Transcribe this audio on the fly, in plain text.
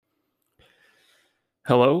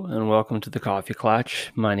Hello and welcome to the Coffee Klatch.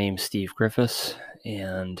 My name's Steve Griffiths,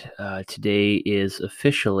 and today is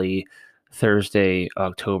officially Thursday,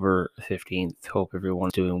 October 15th. Hope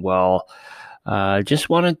everyone's doing well. Just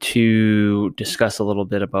wanted to discuss a little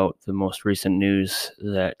bit about the most recent news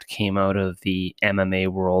that came out of the MMA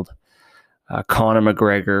world. Conor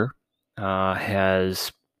McGregor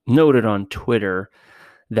has noted on Twitter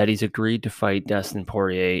that he's agreed to fight Dustin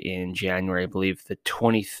Poirier in January. I believe the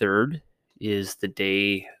 23rd is the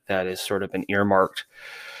day that has sort of been earmarked.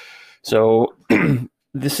 So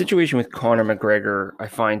the situation with Conor McGregor, I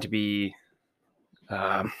find to be,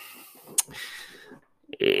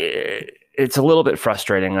 it's a little bit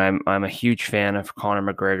frustrating. I'm a huge fan of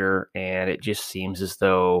Conor McGregor, and it just seems as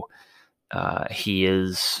though he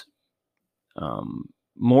is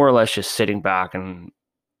more or less just sitting back and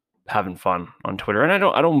having fun on Twitter. And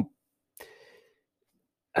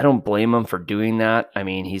I don't blame him for doing that. I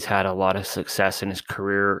mean, he's had a lot of success in his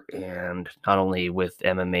career, and not only with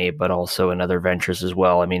MMA, but also in other ventures as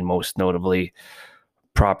well. I mean, most notably,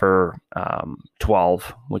 Proper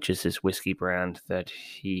 12, which is his whiskey brand that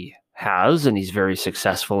he has, and he's very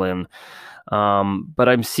successful in. But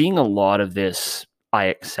I'm seeing a lot of this I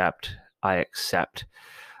accept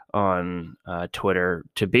on Twitter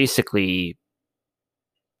to basically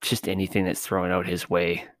just anything that's thrown out his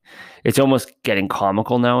way. It's almost getting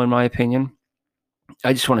comical now, in my opinion.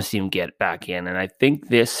 I just want to see him get back in. And I think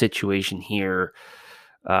this situation here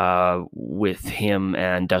with him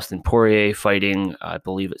and Dustin Poirier fighting, I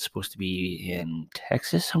believe it's supposed to be in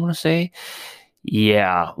Texas, I want to say.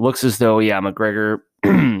 Yeah, looks as though, McGregor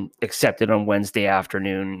accepted on Wednesday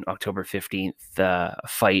afternoon, October 15th,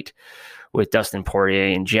 fight with Dustin Poirier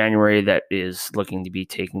in January that is looking to be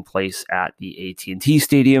taking place at the AT&T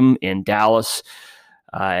Stadium in Dallas.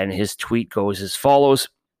 And his tweet goes as follows.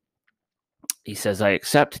 He says, "I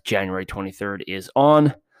accept. January 23rd is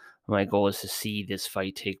on. My goal is to see this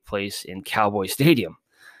fight take place in Cowboy Stadium.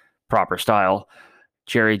 Proper style.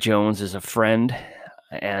 Jerry Jones is a friend,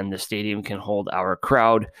 and the stadium can hold our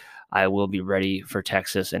crowd. I will be ready for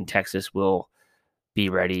Texas, and Texas will be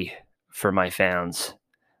ready for my fans.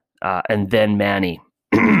 And then Manny."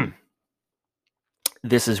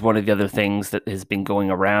 This is one of the other things that has been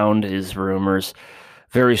going around is rumors,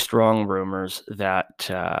 very strong rumors, that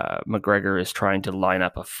McGregor is trying to line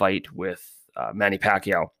up a fight with Manny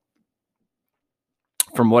Pacquiao.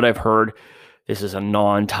 From what I've heard, this is a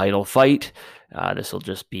non-title fight. This will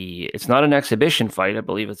just be, it's not an exhibition fight. I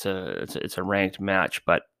believe it's a ranked match,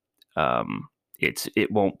 but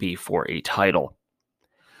it won't be for a title.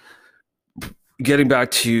 Getting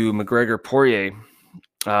back to McGregor Poirier,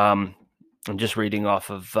 I'm just reading off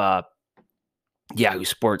of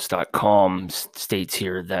YahooSports.com states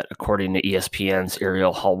here that according to ESPN's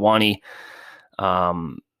Ariel Helwani,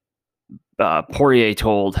 Poirier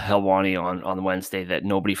told Helwani on Wednesday that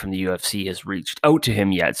nobody from the UFC has reached out to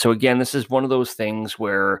him yet. So again, this is one of those things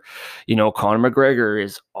where, Conor McGregor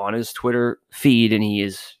is on his Twitter feed and he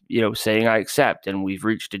is, saying I accept and we've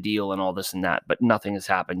reached a deal and all this and that, but nothing has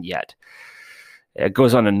happened yet. It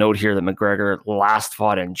goes on to note here that McGregor last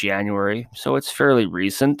fought in January, so it's fairly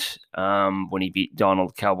recent, when he beat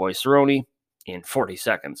Donald Cowboy Cerrone in 40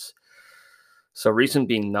 seconds. So recent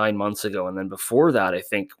being 9 months ago, and then before that, I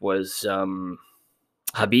think, was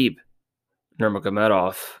Habib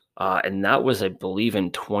Nurmagomedov, and that was, I believe,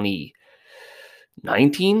 in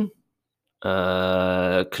 2019. Could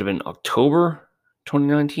have been October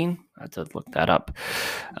 2019. I had to look that up.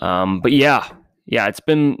 But yeah, it's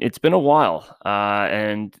been a while,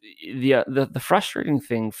 and the frustrating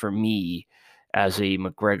thing for me as a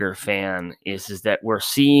McGregor fan is that we're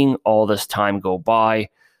seeing all this time go by,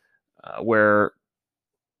 where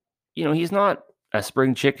he's not a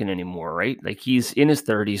spring chicken anymore, right? Like, he's in his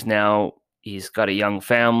 30s now. He's got a young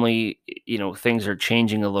family. Things are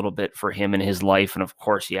changing a little bit for him in his life, and of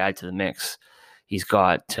course, you add to the mix, he's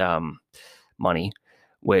got money,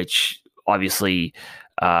 which obviously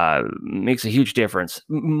makes a huge difference.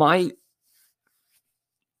 My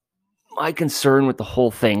concern with the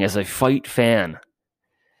whole thing as a fight fan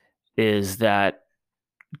is that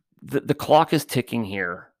the clock is ticking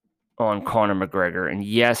here on Conor McGregor, and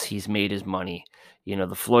yes, he's made his money.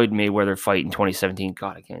 The Floyd Mayweather fight in 2017,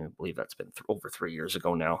 God, I can't even believe that's been over 3 years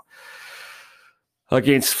ago now,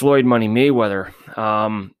 against Floyd Money Mayweather.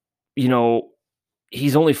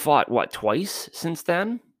 He's only fought, twice since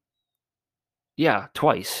then? Yeah,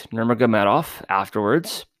 twice. Nurmagomedov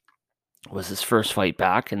afterwards was his first fight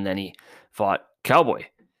back, and then he fought Cowboy.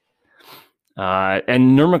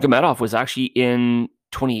 And Nurmagomedov was actually in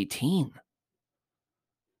 2018.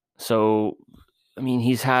 So, I mean,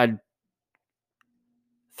 he's had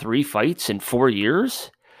 3 fights in 4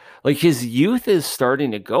 years. Like, his youth is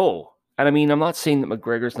starting to go. And I mean, I'm not saying that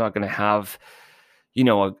McGregor's not going to have,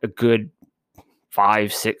 a good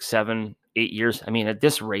 5, 6, 7, 8 years. I mean, at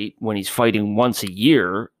this rate, when he's fighting once a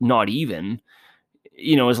year, not even,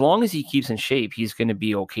 as long as he keeps in shape, he's going to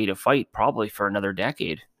be okay to fight probably for another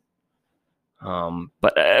decade.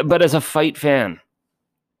 But as a fight fan,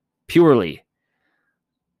 purely,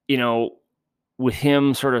 with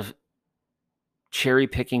him sort of cherry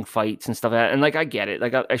picking fights and stuff like that, and like I get it,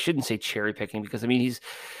 like I shouldn't say cherry picking because I mean he's,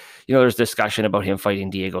 there's discussion about him fighting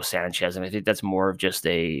Diego Sanchez, and I think that's more of just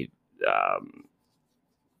a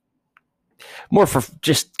more for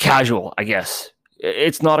just casual, I guess.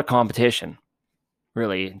 It's not a competition,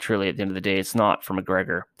 really and truly. At the end of the day, it's not for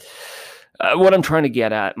McGregor. What I'm trying to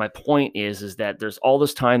get at, my point is that there's all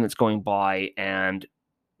this time that's going by, and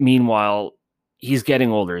meanwhile, he's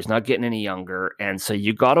getting older. He's not getting any younger. And so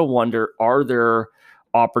you got to wonder, are there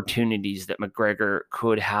opportunities that McGregor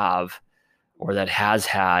could have or that has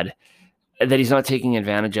had that he's not taking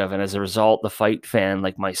advantage of? And as a result, the fight fan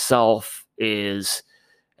like myself is,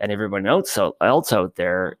 and everyone else out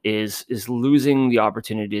there is losing the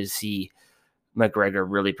opportunity to see McGregor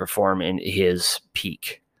really perform in his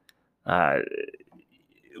peak.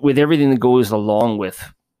 With everything that goes along with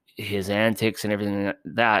his antics and everything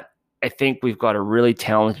that, I think we've got a really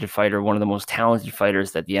talented fighter, one of the most talented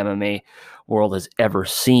fighters that the MMA world has ever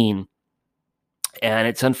seen. And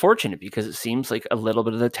it's unfortunate because it seems like a little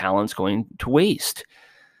bit of the talent's going to waste.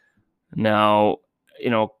 Now,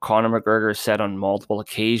 Conor McGregor said on multiple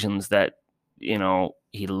occasions that,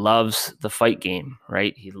 he loves the fight game,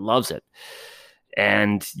 right? He loves it.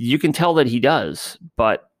 And you can tell that he does.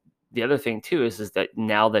 But the other thing too is that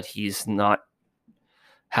now that he's not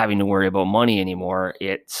having to worry about money anymore,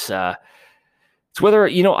 it's whether,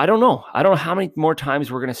 I don't know how many more times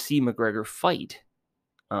we're going to see McGregor fight.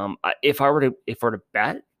 If I were to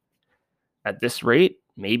bet at this rate,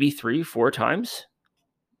 maybe 3, 4 times,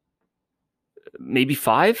 maybe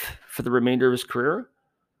 5 for the remainder of his career.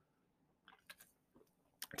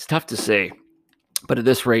 It's tough to say, but at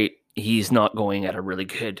this rate, he's not going at a really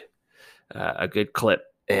good, a good clip.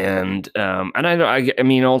 And I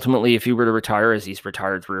mean, ultimately, if he were to retire, as he's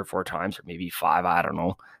retired 3 or 4 times, or maybe 5, I don't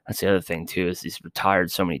know. That's the other thing too, is he's retired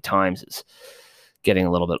so many times, it's getting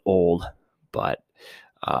a little bit old. But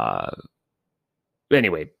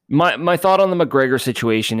anyway, my thought on the McGregor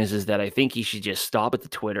situation is that I think he should just stop at the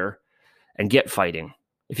Twitter and get fighting.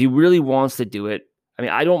 If he really wants to do it, I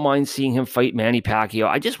mean, I don't mind seeing him fight Manny Pacquiao.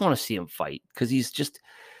 I just want to see him fight because he's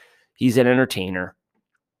an entertainer.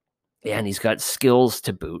 And he's got skills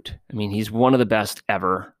to boot. I mean, he's one of the best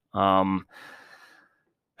ever.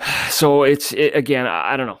 So again,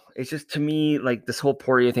 I don't know. It's just, to me, like this whole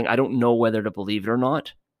Poirier thing, I don't know whether to believe it or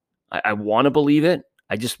not. I want to believe it.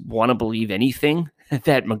 I just want to believe anything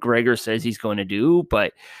that McGregor says he's going to do,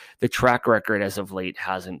 but the track record as of late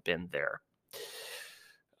hasn't been there.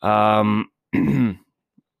 Let's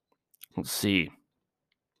see.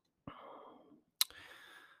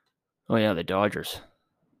 Oh yeah, the Dodgers.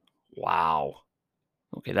 Wow.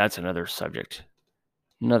 Okay, that's another subject.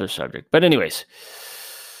 But anyways,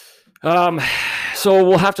 so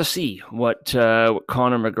we'll have to see what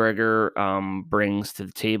Conor McGregor brings to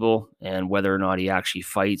the table and whether or not he actually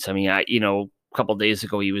fights. I mean, a couple of days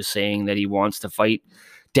ago he was saying that he wants to fight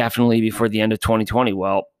definitely before the end of 2020.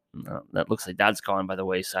 Well, that looks like that's gone by the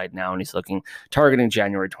wayside now, and he's targeting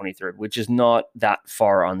January 23rd, which is not that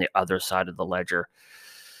far on the other side of the ledger.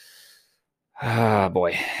 Ah,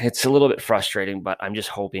 boy, it's a little bit frustrating, but I'm just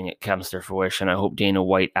hoping it comes to fruition. I hope Dana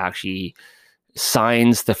White actually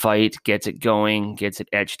signs the fight, gets it going, gets it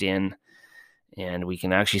etched in, and we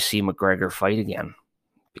can actually see McGregor fight again,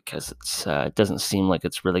 because it doesn't seem like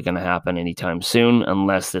it's really going to happen anytime soon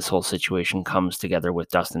unless this whole situation comes together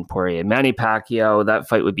with Dustin Poirier. Manny Pacquiao, that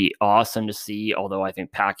fight would be awesome to see, although I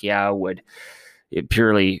think Pacquiao would,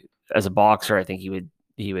 purely as a boxer, I think he would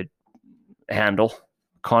handle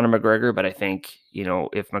Conor McGregor. But I think,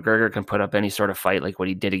 if McGregor can put up any sort of fight like what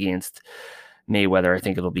he did against Mayweather, I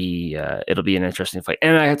think it'll be an interesting fight.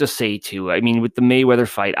 And I have to say too, I mean, with the Mayweather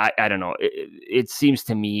fight, I don't know. It seems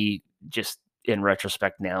to me, just in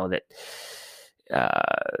retrospect now, that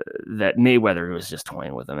that Mayweather was just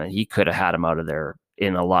toying with him, and he could have had him out of there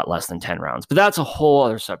in a lot less than 10 rounds. But that's a whole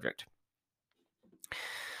other subject.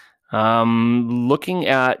 Looking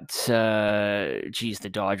at, the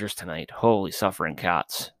Dodgers tonight. Holy suffering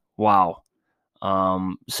cats. Wow.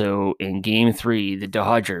 So in game 3, the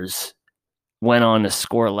Dodgers went on to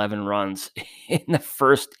score 11 runs in the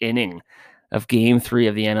first inning of game 3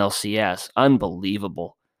 of the NLCS.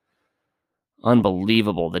 Unbelievable.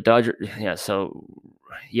 The Dodgers, so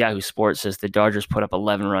Yahoo Sports says the Dodgers put up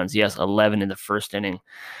 11 runs. Yes, 11 in the first inning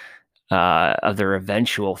of their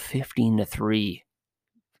eventual 15-3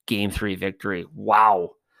 Game 3 victory.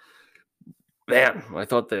 Wow, man! I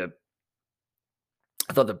thought the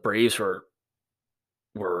Braves were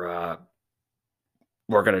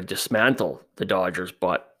going to dismantle the Dodgers,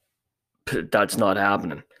 but that's not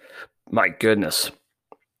happening. My goodness.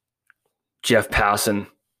 Jeff Passan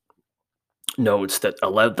notes that the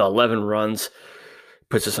 11 runs,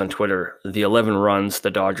 puts this on Twitter, the 11 runs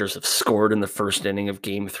the Dodgers have scored in the first inning of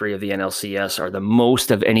Game 3 of the NLCS are the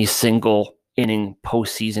most of any single inning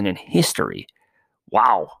postseason in history.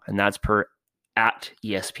 Wow. And that's per at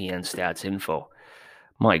ESPN Stats Info.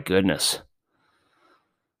 My goodness.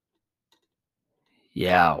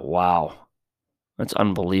 Yeah, wow. That's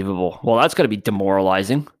unbelievable. Well, that's got to be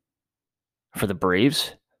demoralizing for the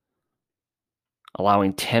Braves.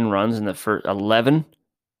 Allowing 10 runs in the first 11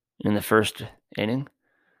 in the first inning.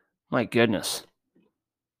 My goodness.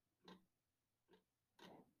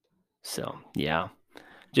 So, yeah.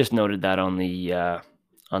 Just noted that on the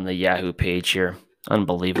Yahoo page here.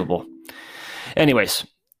 Unbelievable. Anyways,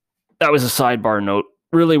 that was a sidebar note.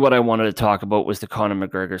 Really what I wanted to talk about was the Conor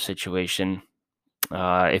McGregor situation.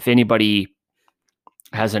 If anybody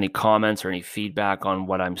has any comments or any feedback on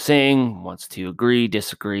what I'm saying, wants to agree,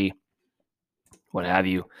 disagree, what have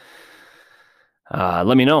you,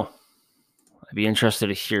 let me know. I'd be interested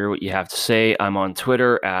to hear what you have to say. I'm on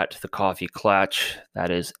Twitter at The Coffee Klatch. That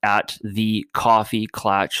is at The Coffee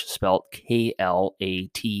Klatch, spelled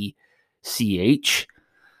Klatch.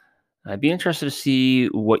 I'd be interested to see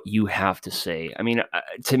what you have to say. I mean,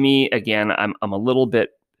 to me, again, I'm a little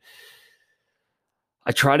bit,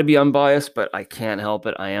 I try to be unbiased, but I can't help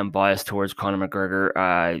it. I am biased towards Conor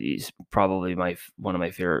McGregor. He's probably one of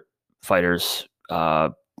my favorite fighters,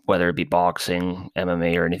 whether it be boxing,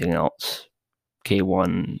 MMA, or anything else.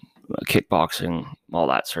 K1, kickboxing, all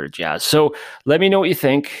that sort of jazz. So let me know what you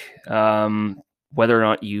think, whether or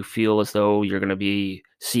not you feel as though you're going to be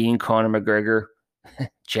seeing Conor McGregor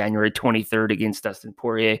January 23rd against Dustin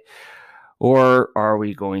Poirier, or are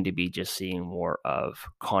we going to be just seeing more of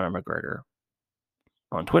Conor McGregor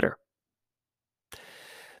on Twitter?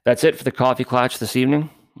 That's it for the Coffee Klatch this evening,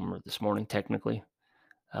 or this morning technically.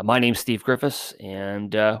 My name's Steve Griffiths,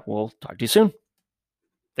 and we'll talk to you soon.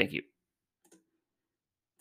 Thank you.